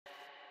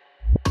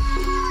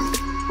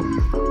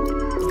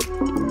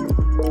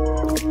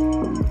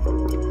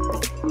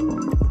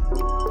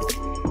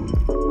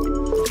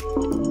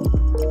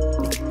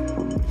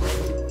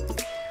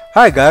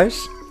Hi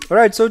guys!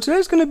 Alright, so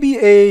today's going to be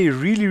a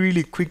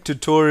really quick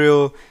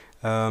tutorial.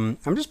 I'm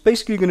just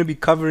basically going to be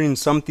covering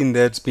something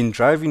that's been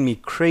driving me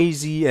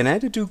crazy, and I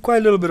had to do quite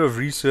a little bit of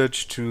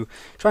research to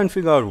try and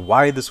figure out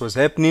why this was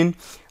happening.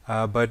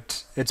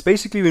 But it's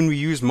basically when we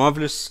use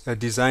Marvelous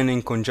Designer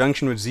in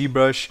conjunction with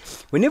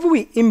Zbrush. Whenever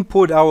we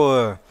import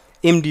our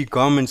MD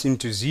garments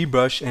into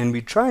Zbrush and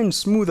we try and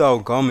smooth our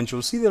garment,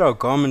 you'll see that our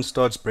garment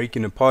starts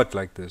breaking apart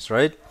like this,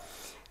 right?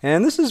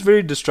 And this is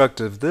very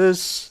destructive.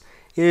 This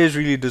is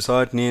really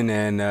disheartening,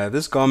 and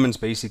this garment's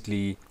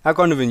basically, I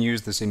can't even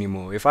use this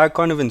anymore. If I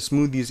can't even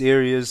smooth these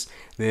areas,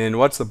 then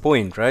what's the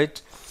point, right?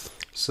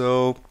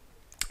 So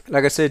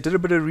like I said, did a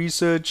bit of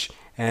research,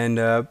 and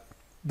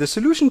the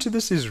solution to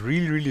this is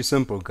really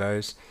simple,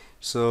 guys.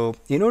 So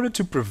in order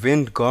to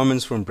prevent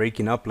garments from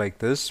breaking up like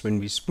this when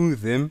we smooth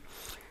them,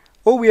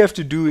 all we have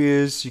to do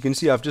is, you can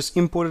see I've just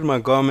imported my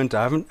garment.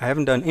 I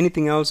haven't done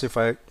anything else. If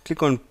I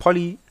click on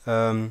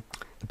the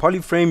poly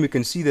frame, you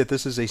can see that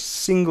this is a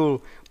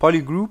single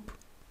poly group.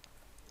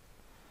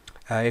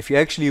 If you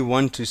actually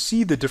want to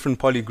see the different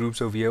poly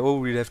groups over here, all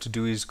we have to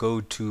do is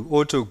go to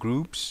auto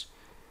groups,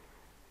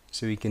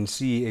 so we can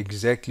see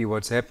exactly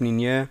what's happening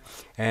here.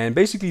 And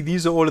basically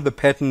these are all of the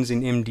patterns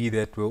in MD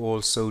that were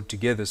all sewed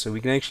together, so we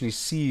can actually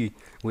see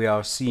where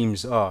our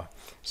seams are.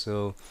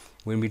 So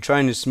when we're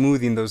trying to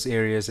smooth in those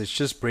areas, it's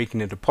just breaking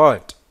it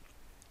apart.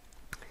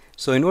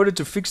 So in order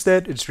to fix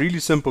that, it's really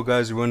simple,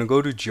 guys. We want to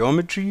go to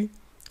geometry,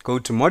 go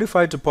to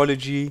modify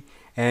topology,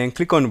 and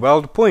click on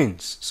weld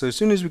points. So as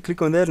soon as we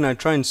click on that and I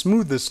try and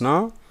smooth this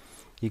now,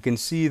 you can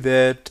see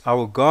that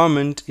our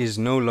garment is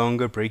no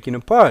longer breaking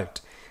apart.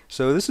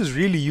 So this is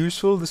really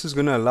useful. This is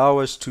going to allow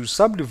us to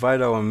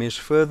subdivide our mesh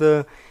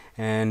further,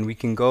 and we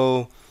can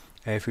go,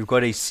 if we've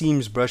got a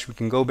seams brush, we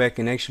can go back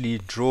and actually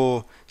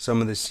draw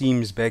some of the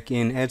seams back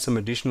in, add some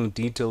additional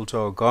detail to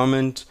our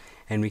garment,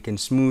 and we can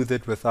smooth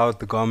it without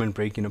the garment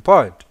breaking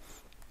apart.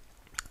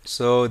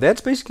 So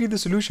that's basically the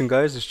solution,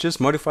 guys. It's just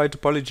modify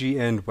topology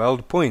and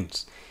weld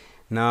points.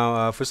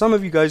 Now for some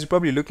of you guys, you're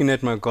probably looking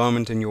at my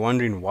garment and you're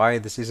wondering why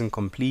this isn't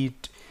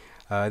complete.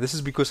 This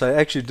is because I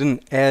actually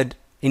didn't add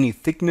any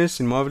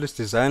thickness in Marvelous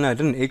Designer. I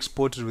didn't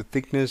export it with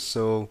thickness,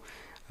 so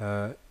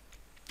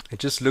it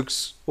just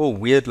looks all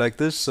weird like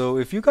this. So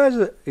if you guys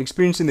are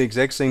experiencing the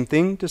exact same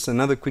thing, just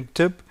another quick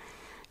tip: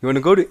 you want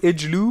to go to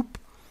edge loop,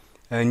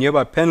 and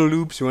nearby panel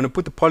loops, you want to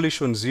put the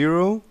polish on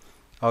 0,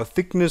 our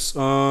thickness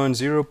on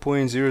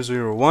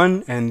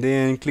 0.001, and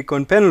then click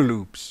on panel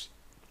loops,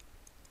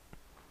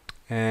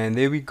 and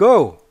there we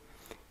go.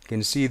 You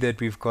can see that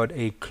we've got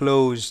a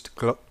closed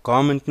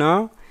garment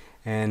now,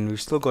 and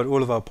we've still got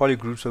all of our poly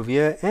groups over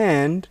here,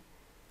 and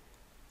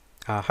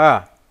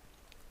aha,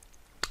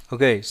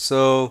 okay,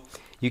 so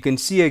you can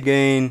see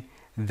again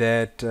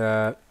that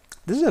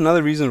this is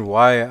another reason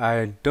why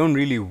I don't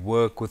really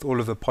work with all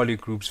of the poly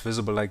groups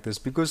visible like this,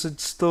 because it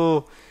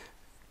still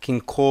can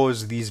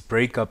cause these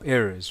breakup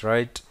errors,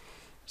 right?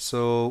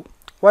 So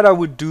what I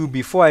would do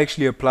before I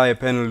actually apply a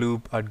panel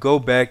loop, I'd go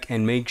back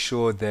and make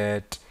sure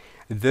that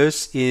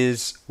this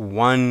is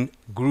one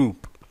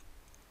group.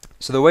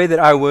 So the way that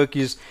I work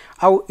is,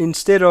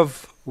 instead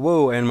of,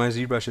 whoa, and my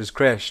ZBrush has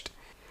crashed.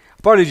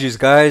 Apologies,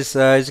 guys.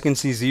 As you can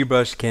see,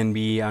 ZBrush can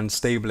be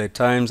unstable at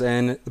times,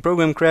 and the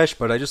program crashed,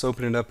 but I just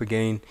opened it up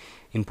again,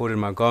 imported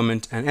my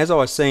garment, and as I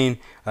was saying,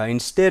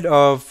 instead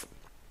of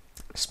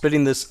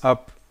splitting this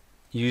up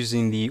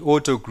using the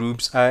auto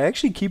groups, I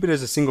actually keep it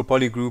as a single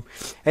poly group.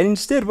 And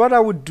instead, what I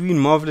would do in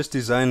Marvelous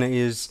Designer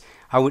is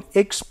I would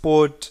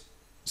export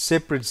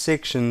separate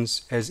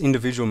sections as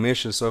individual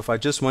meshes. So if I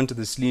just wanted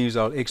the sleeves,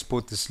 I'll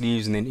export the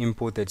sleeves and then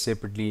import that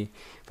separately.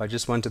 If I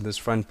just wanted this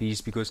front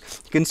piece, because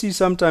you can see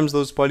sometimes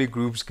those poly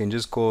groups can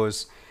just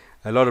cause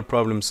a lot of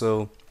problems.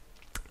 So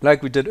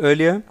like we did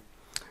earlier,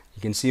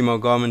 you can see my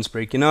garments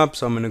breaking up,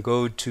 so I'm going to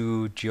go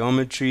to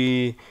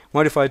geometry,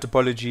 modify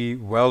topology,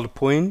 weld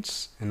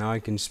points, and now I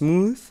can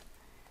smooth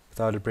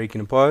without it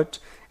breaking apart.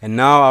 And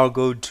now I'll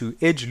go to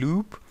edge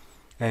loop,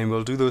 and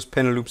we'll do those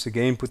panel loops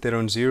again, put that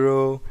on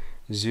 0,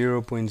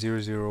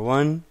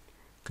 0.001,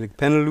 click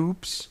panel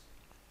loops,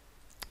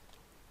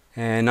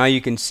 and now you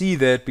can see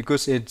that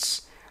because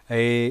it's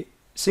a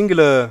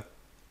singular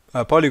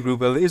poly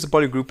group, well, there is a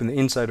poly group in the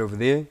inside over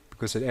there,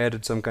 because it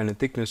added some kind of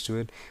thickness to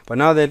it. But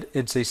now that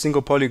it's a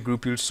single poly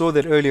group, you saw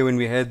that earlier when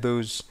we had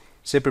those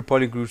separate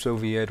poly groups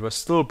over here, it was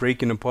still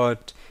breaking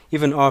apart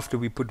even after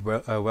we put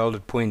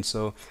welded points.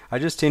 So I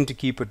just tend to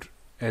keep it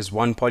as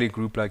one poly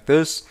group like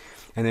this.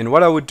 And then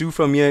what I would do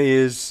from here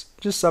is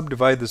just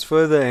subdivide this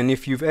further. And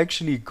if you've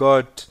actually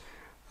got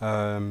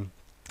some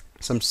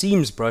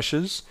seams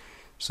brushes,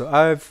 so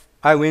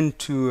I went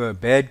to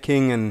Bad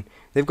King, and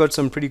they've got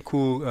some pretty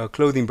cool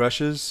clothing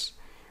brushes.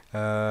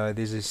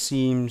 There's a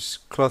seams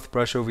cloth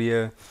brush over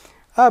here.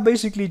 I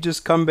basically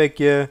just come back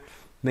here,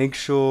 make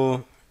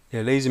sure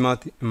lazy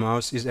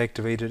mouse is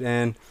activated,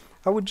 and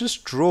I would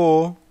just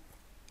draw,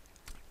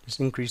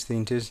 increase the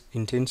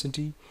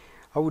intensity.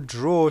 I would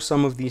draw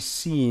some of these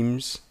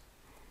seams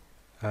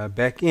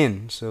back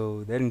in,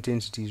 so that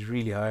intensity is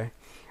really high.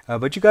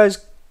 But you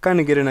guys kind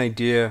of get an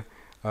idea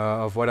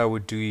of what I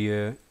would do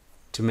here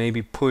to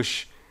maybe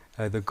push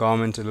the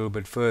garment a little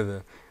bit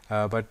further.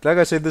 But like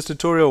I said, this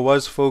tutorial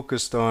was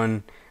focused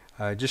on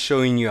just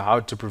showing you how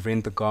to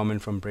prevent the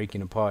garment from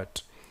breaking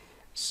apart.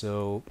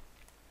 So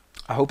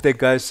I hope that,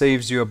 guys,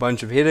 saves you a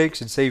bunch of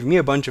headaches. It saved me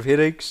a bunch of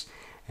headaches.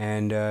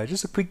 And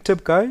just a quick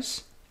tip,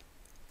 guys.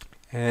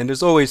 And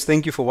as always,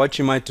 thank you for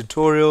watching my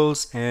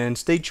tutorials, and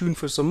stay tuned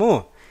for some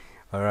more.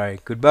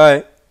 Alright,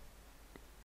 goodbye.